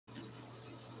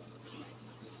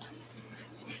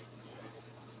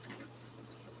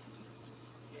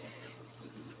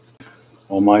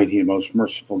Almighty and most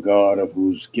merciful God, of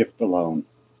whose gift alone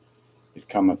it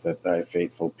cometh that thy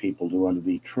faithful people do unto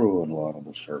thee true and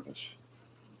laudable service,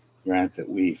 grant that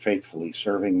we, faithfully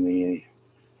serving thee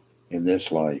in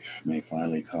this life, may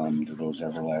finally come to those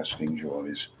everlasting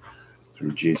joys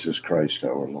through Jesus Christ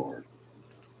our Lord.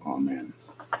 Amen.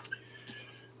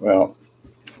 Well,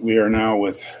 we are now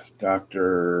with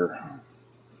Dr.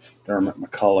 Diarmaid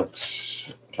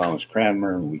MacCulloch's Thomas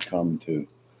Cranmer, and we come to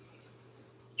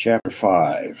Chapter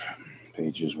 5,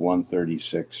 pages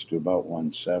 136 to about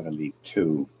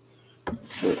 172.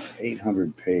 The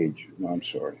 800 page,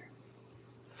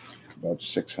 about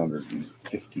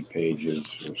 650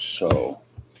 pages or so.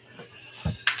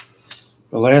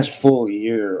 The last full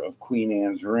year of Queen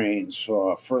Anne's reign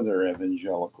saw a further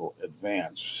evangelical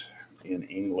advance in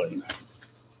England.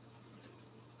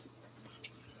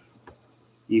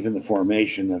 Even the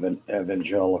formation of an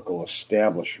evangelical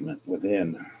establishment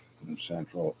within the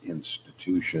central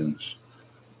institutions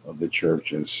of the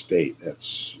church and state.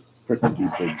 That's a pretty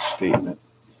big statement.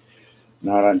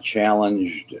 Not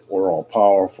unchallenged or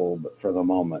all-powerful, but for the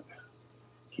moment,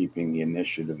 keeping the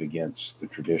initiative against the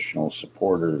traditional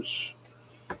supporters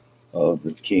of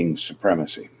the king's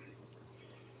supremacy.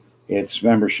 Its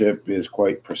membership is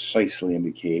quite precisely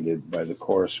indicated by the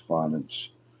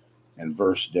correspondence and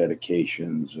verse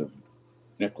dedications of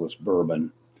Nicholas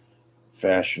Bourbon,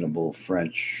 fashionable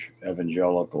French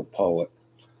evangelical poet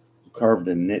who carved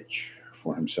a niche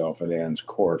for himself at Anne's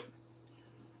court.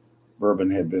 Bourbon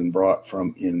had been brought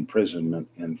from imprisonment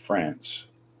in France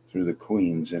through the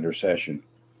Queen's intercession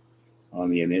on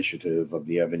the initiative of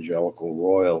the evangelical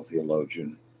royal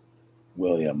theologian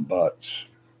William Butts.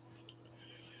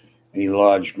 And he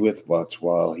lodged with Butts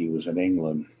while he was in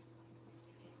England.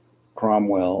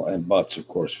 Cromwell and Butts, of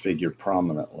course, figure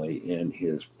prominently in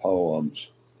his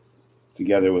poems,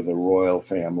 together with the royal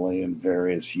family and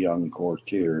various young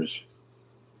courtiers,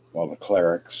 while the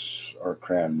clerics are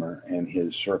Cranmer and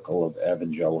his circle of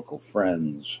evangelical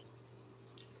friends.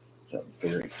 It's a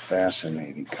very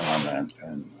fascinating comment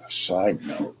and a side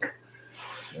note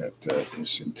that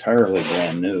is entirely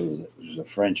brand new. There's a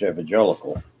French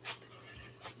evangelical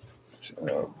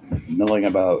milling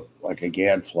about like a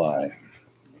gadfly,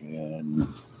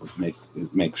 and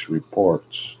it makes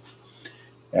reports.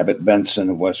 Abbot Benson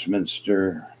of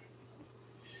Westminster,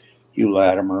 Hugh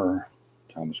Latimer,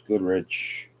 Thomas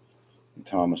Goodrich, and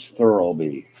Thomas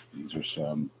Thirlby. These are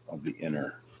some of the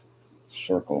inner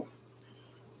circle.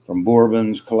 From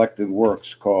Bourbon's collected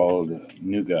works called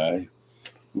New Guy,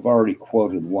 we've already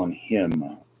quoted one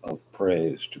hymn of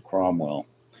praise to Cromwell,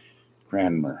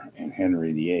 Cranmer, and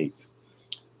Henry VIII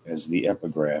as the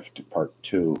epigraph to Part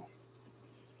 2.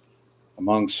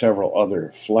 Among several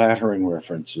other flattering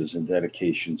references and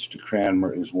dedications to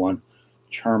Cranmer is one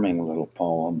charming little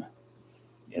poem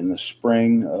in the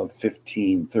spring of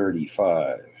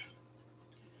 1535,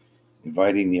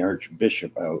 inviting the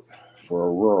Archbishop out for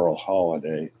a rural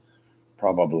holiday,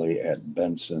 probably at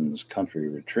Benson's country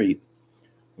retreat,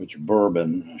 which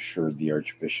Bourbon assured the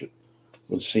Archbishop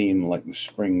would seem like the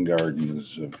spring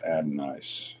gardens of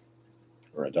Adonis.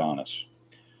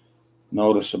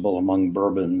 Noticeable among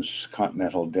Bourbon's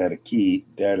continental dedicatees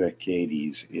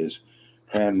is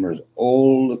Cranmer's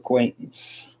old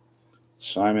acquaintance,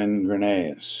 Simon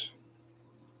Grenaeus.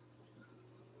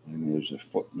 And there's a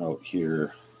footnote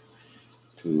here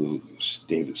to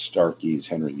David Starkey's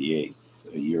Henry VIII,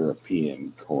 a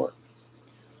European court.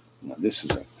 Now, this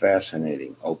is a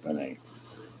fascinating opening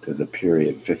to the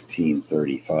period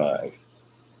 1535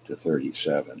 to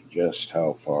 37, just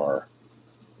how far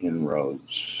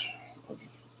inroads of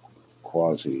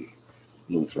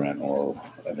quasi-Lutheran or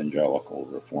evangelical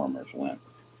reformers went.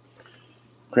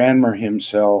 Cranmer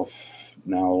himself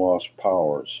now lost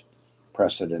powers,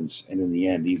 precedence, and in the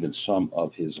end, even some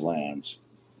of his lands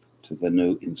to the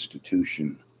new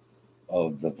institution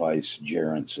of the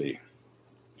vicegerency.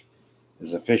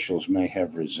 His officials may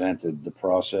have resented the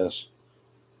process,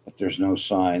 but there's no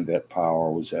sign that power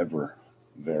was ever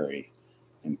very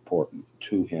important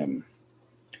to him.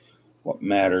 What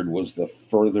mattered was the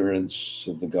furtherance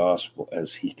of the gospel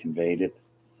as he conveyed it,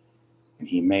 and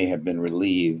he may have been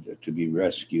relieved to be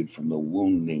rescued from the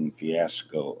wounding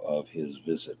fiasco of his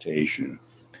visitation.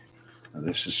 Now,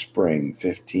 this is spring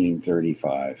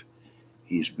 1535.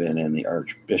 He's been in the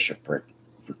archbishopric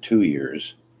for 2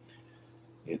 years.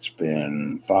 It's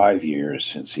been 5 years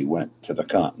since he went to the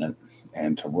continent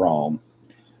and to Rome,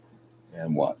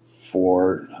 and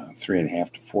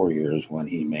 3.5 to 4 years when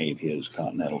he made his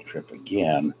continental trip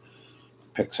again,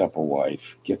 picks up a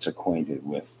wife, gets acquainted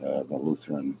with the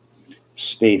Lutheran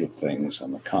state of things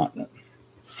on the continent.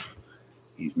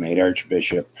 He's made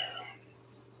archbishop,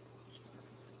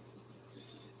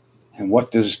 And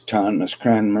what does Thomas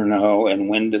Cranmer know, and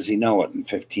when does he know it in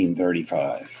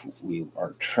 1535? We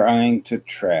are trying to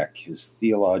track his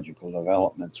theological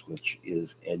developments, which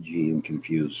is edgy and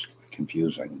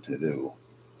confusing to do.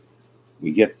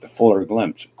 We get the fuller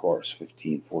glimpse, of course,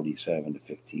 1547 to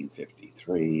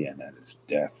 1553, and at his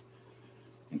death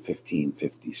in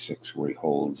 1556, where he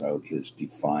holds out his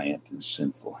defiant and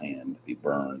sinful hand to be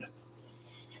burned.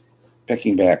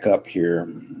 Picking back up here,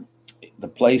 the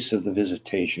place of the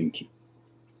visitation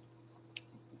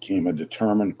became a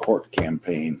determined court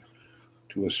campaign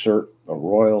to assert the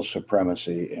royal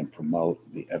supremacy and promote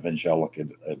the evangelical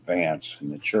advance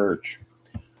in the church.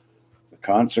 The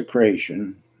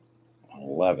consecration on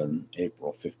 11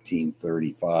 April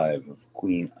 1535 of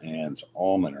Queen Anne's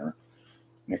almoner,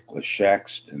 Nicholas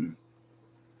Shaxton,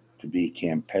 to be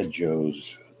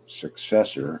Campeggio's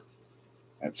successor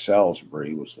at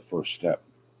Salisbury was the first step.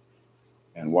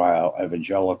 And while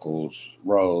evangelicals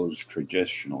rose,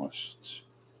 traditionalists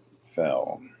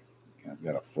fell. I've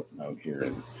got a footnote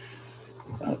here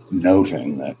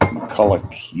noting that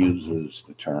MacCulloch uses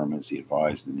the term, as he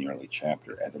advised in the early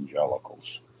chapter,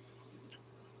 evangelicals.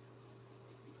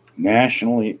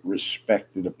 Nationally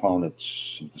respected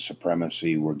opponents of the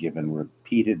supremacy were given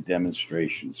repeated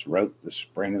demonstrations throughout the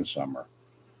spring and summer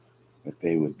that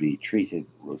they would be treated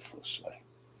ruthlessly.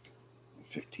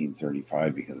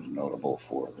 1535 becomes notable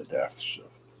for the deaths of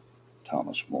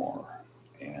Thomas More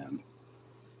and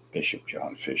Bishop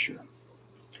John Fisher.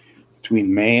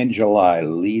 Between May and July,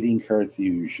 leading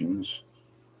Carthusians,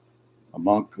 a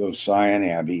monk of Sion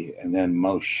Abbey, and then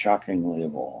most shockingly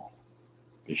of all,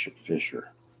 Bishop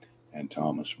Fisher and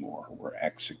Thomas More were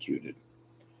executed.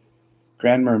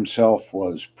 Cranmer himself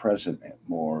was present at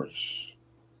More's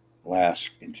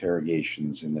last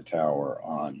interrogations in the Tower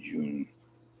on June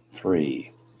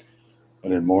 3.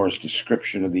 But in More's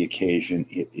description of the occasion,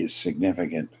 it is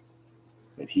significant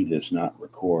that he does not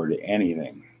record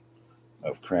anything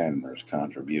of Cranmer's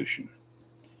contribution.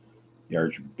 The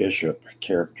Archbishop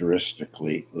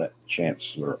characteristically let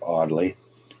Chancellor Audley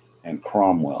and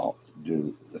Cromwell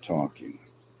do the talking.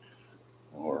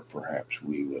 Or perhaps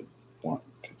we would want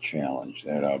to challenge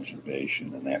that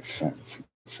observation in that sense and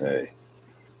say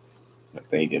that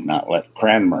they did not let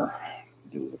Cranmer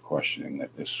do the questioning,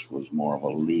 that this was more of a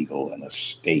legal and a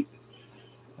state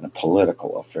and a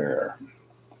political affair.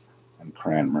 And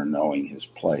Cranmer, knowing his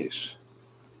place,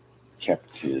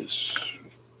 kept the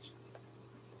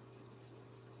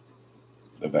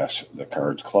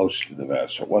cards close to the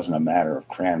vest. So it wasn't a matter of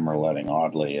Cranmer letting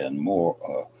Audley and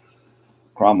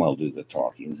Cromwell do the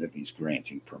talking as if he's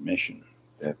granting permission.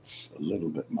 That's a little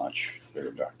bit much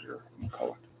there, Dr.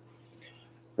 MacCulloch.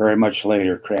 Very much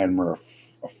later, Cranmer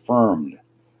affirmed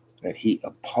that he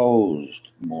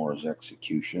opposed More's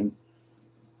execution.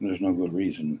 There's no good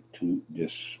reason to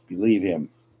disbelieve him.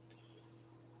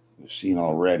 We've seen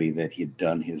already that he'd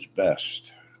done his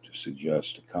best to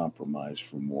suggest a compromise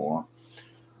for More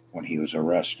when he was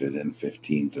arrested in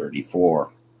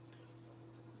 1534.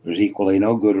 There's equally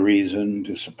no good reason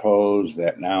to suppose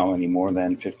that now, any more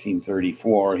than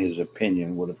 1534, his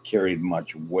opinion would have carried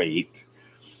much weight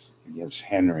against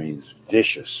Henry's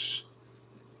vicious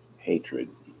hatred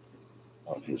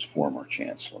of his former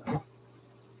chancellor.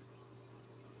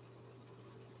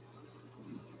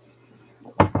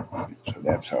 So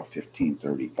that's how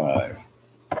 1535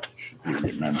 should be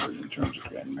remembered in terms of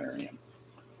Cranmerian.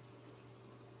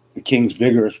 The king's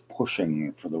vigorous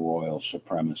pushing for the royal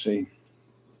supremacy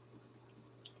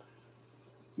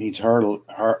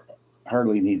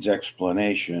hardly needs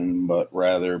explanation, but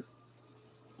rather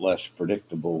less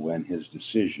predictable when his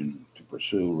decision to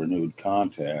pursue renewed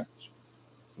contacts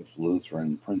with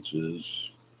Lutheran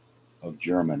princes of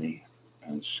Germany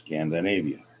and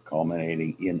Scandinavia,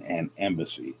 culminating in an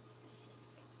embassy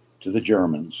to the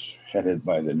Germans, headed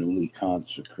by the newly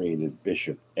consecrated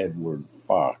Bishop Edward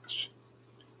Fox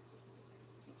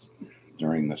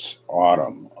during this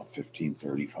autumn of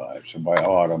 1535. So by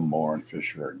autumn, More and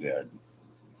Fisher are dead.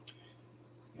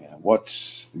 Yeah,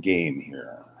 what's the game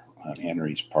here on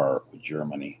Henry's part with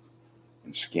Germany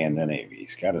and Scandinavia?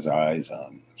 He's got his eyes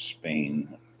on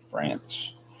Spain,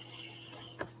 France,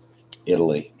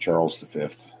 Italy, Charles V.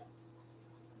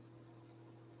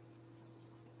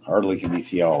 Hardly can be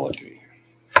theology.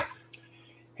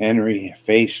 Henry,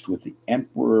 faced with the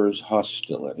emperor's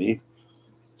hostility,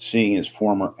 seeing his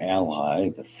former ally,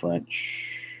 the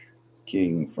French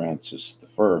King Francis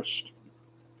I,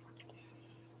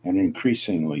 an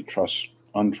increasingly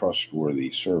untrustworthy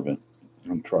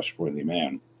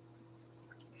man,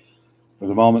 for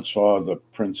the moment saw the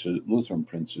Lutheran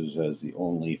princes as the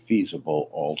only feasible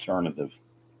alternative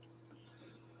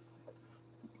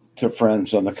to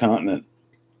friends on the continent.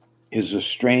 His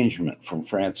estrangement from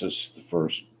Francis I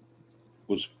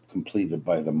was completed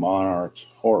by the monarch's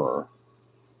horror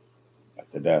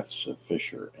at the deaths of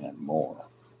Fisher and More.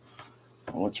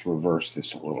 Well, let's reverse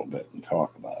this a little bit and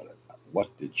talk about it.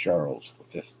 What did Charles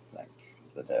V think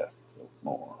of the death of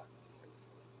More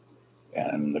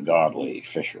and the godly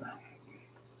Fisher,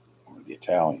 or the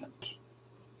Italians,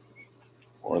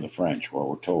 or the French? Well,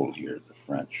 we're told here the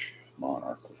French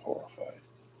monarch was horrified.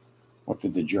 What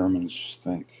did the Germans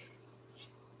think?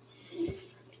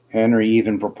 Henry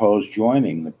even proposed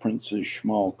joining the Prince's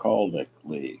Schmalkaldic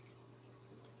League.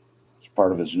 As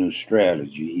part of his new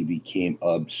strategy, he became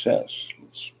obsessed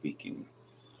with speaking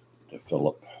to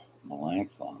Philip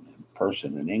Melanchthon in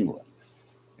person in England.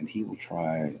 And he will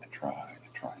try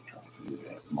to do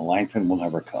that. Melanchthon will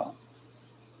never come.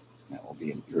 That will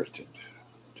be an irritant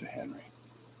to Henry.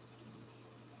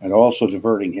 And also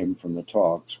diverting him from the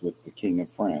talks with the King of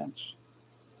France.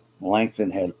 Melanchthon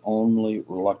had only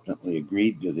reluctantly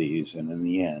agreed to these, and in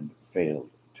the end failed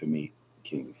to meet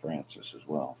King Francis as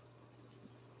well.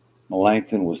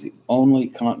 Melanchthon was the only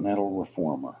continental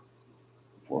reformer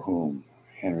for whom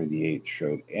Henry VIII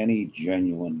showed any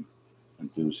genuine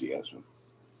enthusiasm.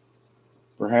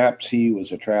 Perhaps he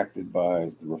was attracted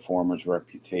by the reformer's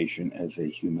reputation as a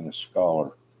humanist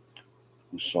scholar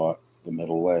who sought the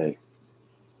middle way,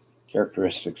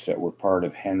 characteristics that were part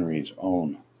of Henry's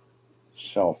own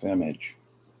self-image.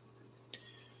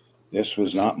 This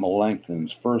was not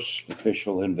Melanchthon's first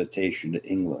official invitation to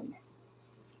England,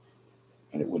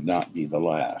 and it would not be the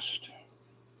last.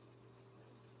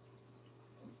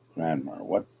 Cranmer,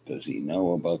 what does he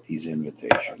know about these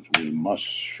invitations? We must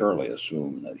surely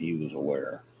assume that he was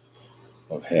aware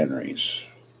of Henry's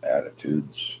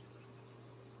attitudes.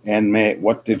 And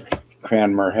what did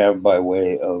Cranmer have by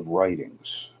way of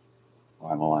writings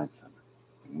by Melanchthon?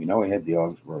 We know he had the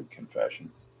Augsburg Confession.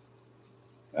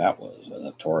 That was a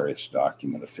notorious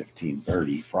document of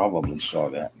 1530. He probably saw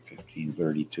that in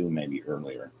 1532, maybe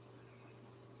earlier.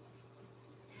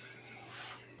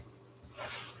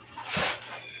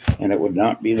 And it would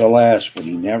not be the last, but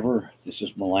this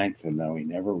is Melanchthon now, he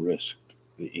never risked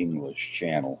the English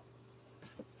Channel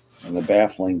and the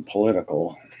baffling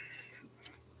political,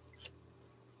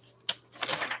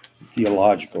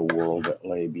 theological world that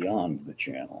lay beyond the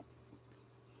Channel.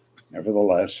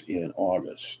 Nevertheless, in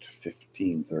August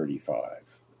 1535,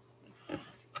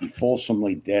 he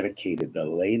fulsomely dedicated the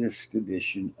latest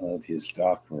edition of his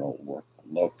doctrinal work,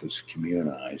 Locus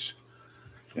Communis,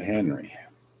 to Henry.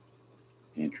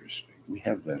 Interesting. We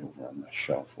have that over on the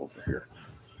shelf over here.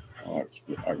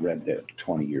 I read that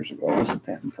 20 years ago. I wasn't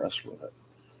that impressed with it.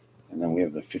 And then we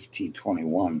have the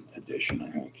 1521 edition, I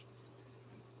think.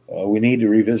 We need to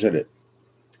revisit it,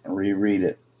 reread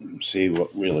it, and see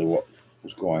what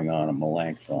was going on in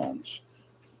Melanchthon's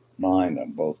mind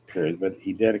on both periods. But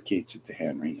he dedicates it to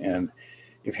Henry. And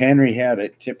if Henry had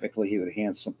it, typically he would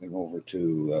hand something over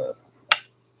to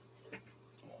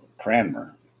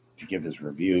Cranmer to give his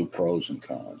review, pros and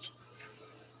cons.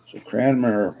 So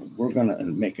Cranmer, we're going to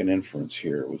make an inference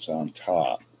here, was on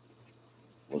top,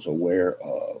 was aware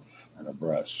of and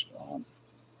abreast on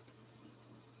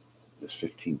this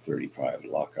 1535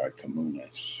 Loci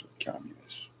Communis,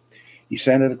 Communis. He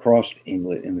sent it across to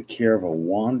England in the care of a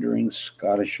wandering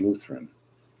Scottish Lutheran,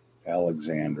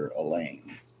 Alexander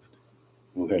Elaine,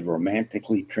 who had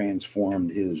romantically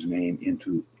transformed his name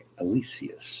into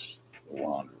Eliseus, the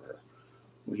Wanderer.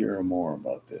 We'll hear more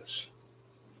about this.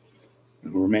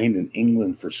 And who remained in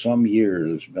England for some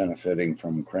years, benefiting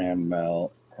from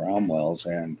Cromwell's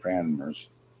and Cranmer's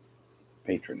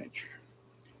patronage.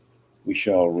 We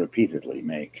shall repeatedly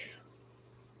make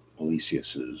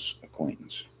Eliseus's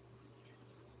acquaintance.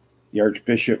 The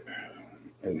Archbishop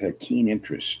had keen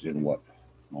interest in what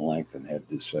Melanchthon had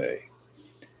to say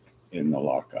in the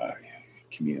Loci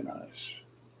Communis.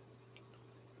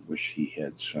 I wish he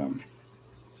had some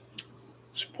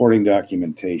supporting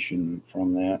documentation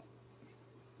from that.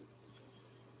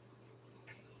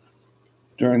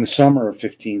 During the summer of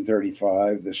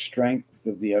 1535, the strength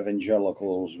of the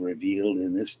evangelicals revealed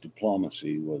in this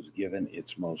diplomacy was given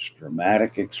its most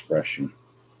dramatic expression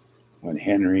when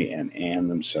Henry and Anne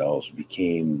themselves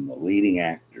became the leading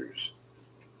actors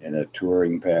in a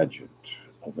touring pageant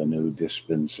of the new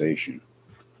dispensation,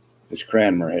 as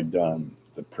Cranmer had done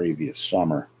the previous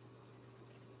summer.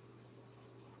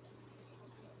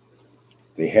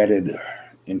 They headed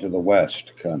into the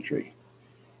West Country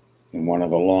in one of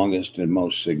the longest and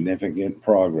most significant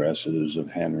progresses of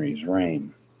Henry's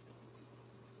reign.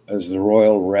 As the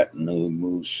royal retinue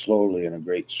moved slowly in a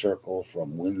great circle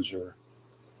from Windsor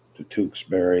to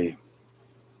Tewkesbury,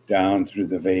 down through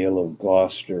the Vale of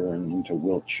Gloucester and into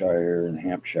Wiltshire and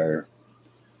Hampshire.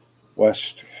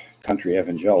 West Country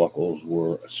evangelicals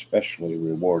were especially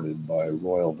rewarded by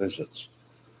royal visits,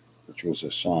 which was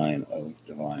a sign of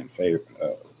divine favor,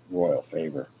 royal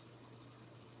favor.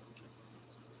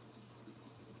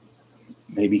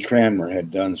 Maybe Cranmer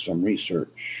had done some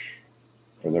research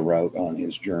for the route on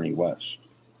his journey west.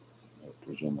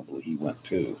 Presumably he went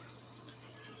too.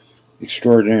 The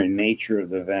extraordinary nature of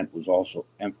the event was also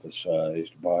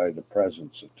emphasized by the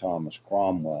presence of Thomas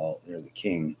Cromwell near the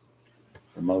king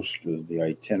for most of the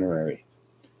itinerary,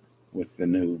 with the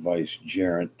new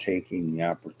vicegerent taking the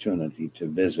opportunity to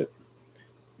visit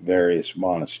various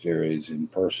monasteries in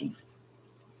person.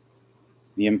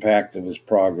 The impact of his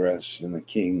progress and the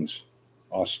king's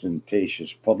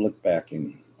ostentatious public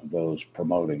backing of those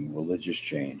promoting religious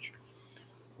change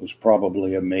was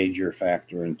probably a major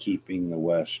factor in keeping the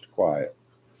West quiet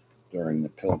during the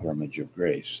Pilgrimage of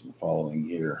Grace the following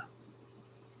year.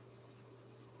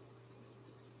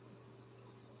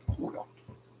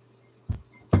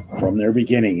 From their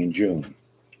beginning in June,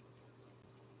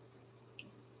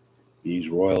 these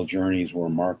royal journeys were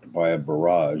marked by a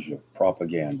barrage of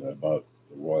propaganda about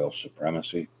the royal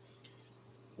supremacy,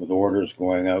 with orders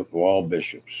going out to all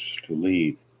bishops to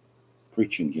lead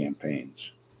preaching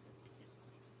campaigns.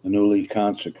 The newly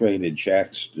consecrated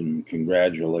Shaxton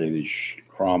congratulated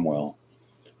Cromwell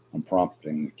on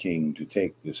prompting the king to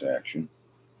take this action.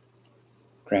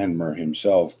 Cranmer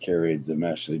himself carried the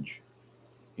message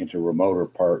into remoter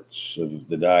parts of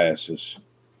the diocese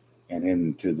and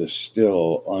into the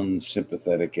still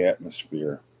unsympathetic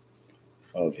atmosphere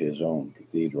of his own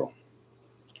cathedral.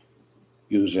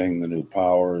 Using the new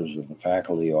powers of the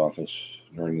faculty office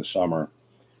during the summer,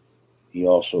 he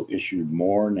also issued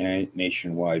more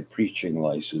nationwide preaching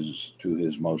licenses to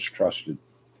his most trusted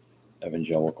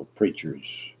evangelical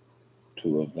preachers,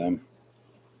 two of them,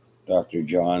 Dr.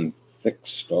 John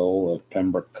Thickstall of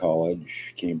Pembroke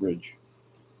College, Cambridge,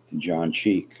 and John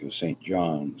Cheek of St.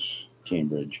 John's,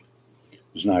 Cambridge,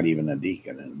 was not even a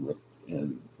deacon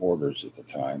in orders at the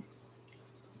time.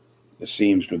 This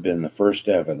seems to have been the first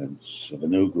evidence of a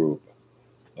new group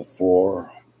of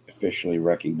 4 officially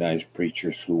recognized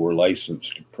preachers who were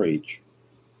licensed to preach,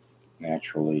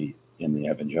 naturally in the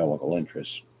evangelical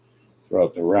interest,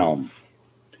 throughout the realm.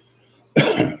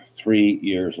 3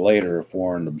 years later, a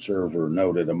foreign observer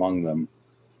noted among them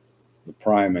the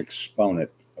prime exponent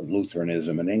of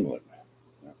Lutheranism in England,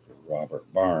 Dr.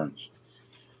 Robert Barnes,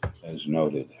 as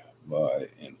noted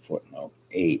in footnote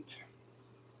 8.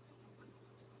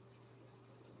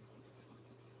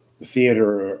 The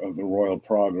theater of the royal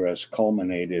progress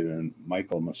culminated in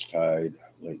Michaelmastide,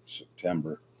 late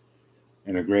September,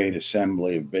 in a great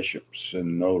assembly of bishops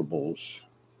and notables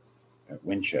at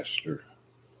Winchester,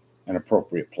 an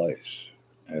appropriate place,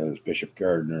 as Bishop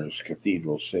Gardiner's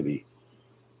cathedral city,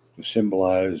 to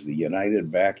symbolize the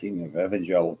united backing of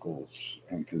evangelicals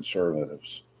and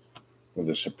conservatives for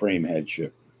the supreme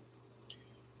headship.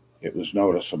 It was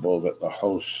noticeable that the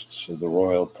hosts of the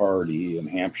royal party in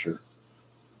Hampshire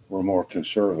were more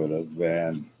conservative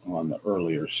than on the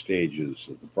earlier stages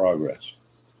of the progress.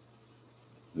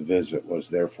 The visit was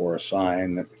therefore a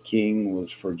sign that the king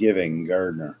was forgiving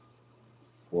Gardiner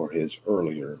for his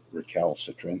earlier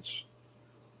recalcitrance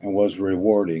and was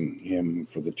rewarding him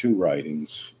for the 2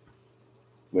 writings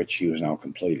which he was now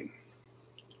completing.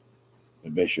 The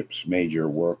bishop's major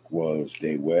work was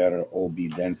De Vera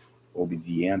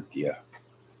Obedientia,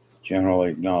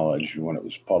 generally acknowledged when it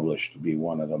was published to be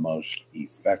one of the most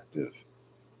effective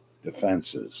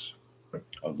defenses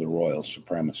of the royal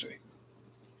supremacy.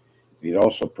 It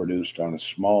also produced on a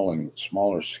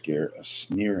smaller scale a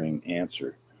sneering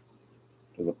answer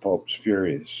to the Pope's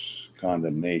furious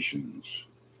condemnations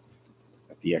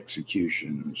at the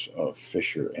executions of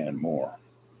Fisher and Moore.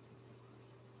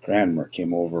 Cranmer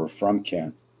came over from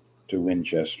Kent to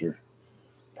Winchester,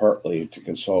 partly to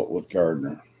consult with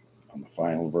Gardiner on the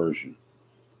final version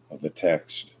of the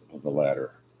text of the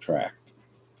latter tract.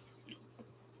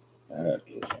 That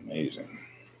is amazing.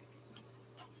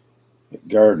 Yet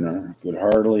Gardiner could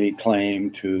hardly claim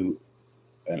to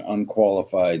an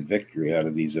unqualified victory out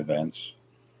of these events.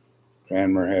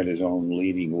 Cranmer had his own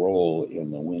leading role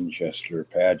in the Winchester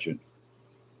pageant,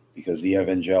 because the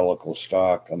evangelical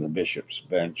stock on the bishop's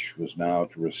bench was now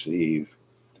to receive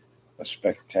a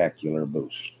spectacular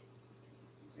boost.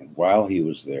 And while he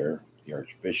was there, the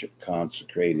Archbishop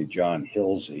consecrated John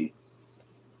Hilsey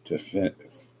to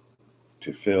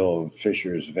fill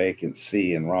Fisher's vacant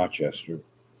see in Rochester,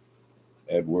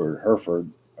 Edward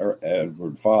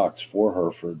Fox for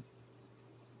Hereford,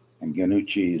 and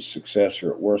Ganucci's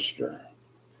successor at Worcester,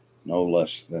 no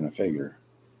less than a figure,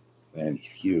 than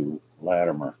Hugh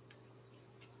Latimer.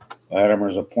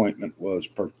 Latimer's appointment was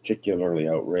particularly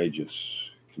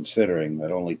outrageous, considering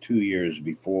that only 2 years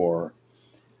before,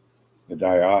 the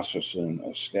diocesan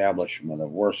establishment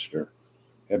of Worcester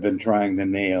had been trying to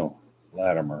nail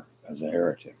Latimer as a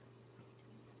heretic.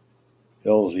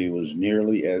 Hilsey was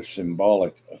nearly as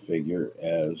symbolic a figure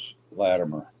as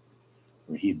Latimer,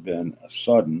 for he'd been a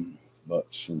sudden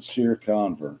but sincere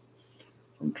convert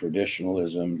from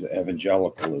traditionalism to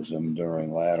evangelicalism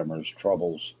during Latimer's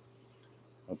troubles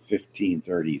of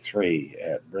 1533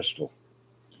 at Bristol.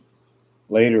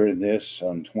 Later in this,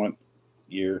 on 20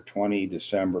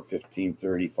 December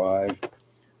 1535,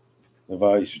 the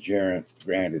vicegerent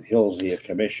granted Hilsey a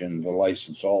commission to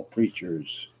license all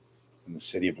preachers in the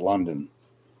city of London,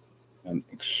 an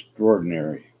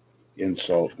extraordinary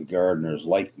insult to Gardiner's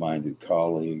like-minded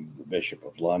colleague, the Bishop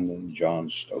of London, John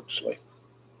Stokesley.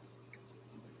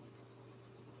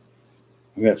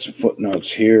 We got some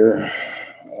footnotes here,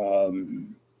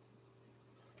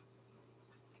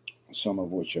 some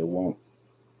of which I won't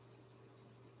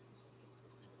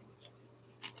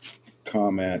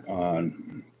comment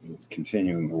on.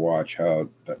 Continuing to watch how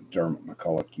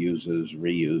MacCulloch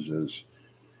reuses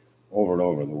over and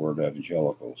over the word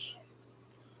evangelicals,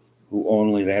 who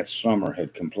only that summer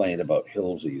had complained about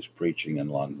Hilsey's preaching in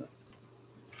London.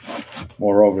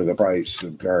 Moreover, the price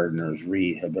of Gardiner's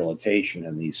rehabilitation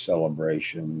in these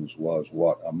celebrations was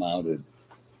what amounted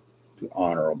to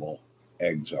honorable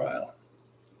exile.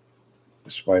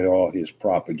 Despite all his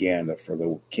propaganda for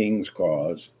the king's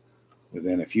cause,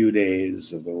 within a few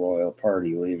days of the royal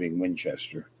party leaving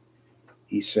Winchester,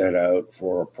 he set out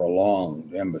for a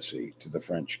prolonged embassy to the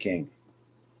French king,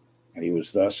 and he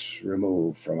was thus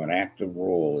removed from an active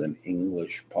role in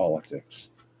English politics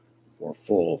for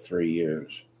full 3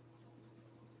 years.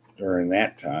 During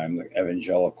that time, the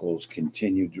evangelicals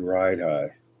continued to ride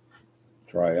high,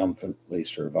 triumphantly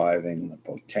surviving the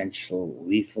potential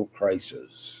lethal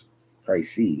crises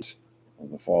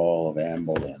of the fall of Anne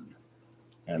Boleyn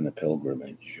and the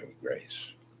pilgrimage of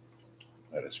grace.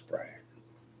 Let us pray.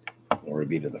 Glory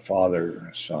be to the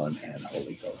Father, Son, and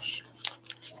Holy Ghost.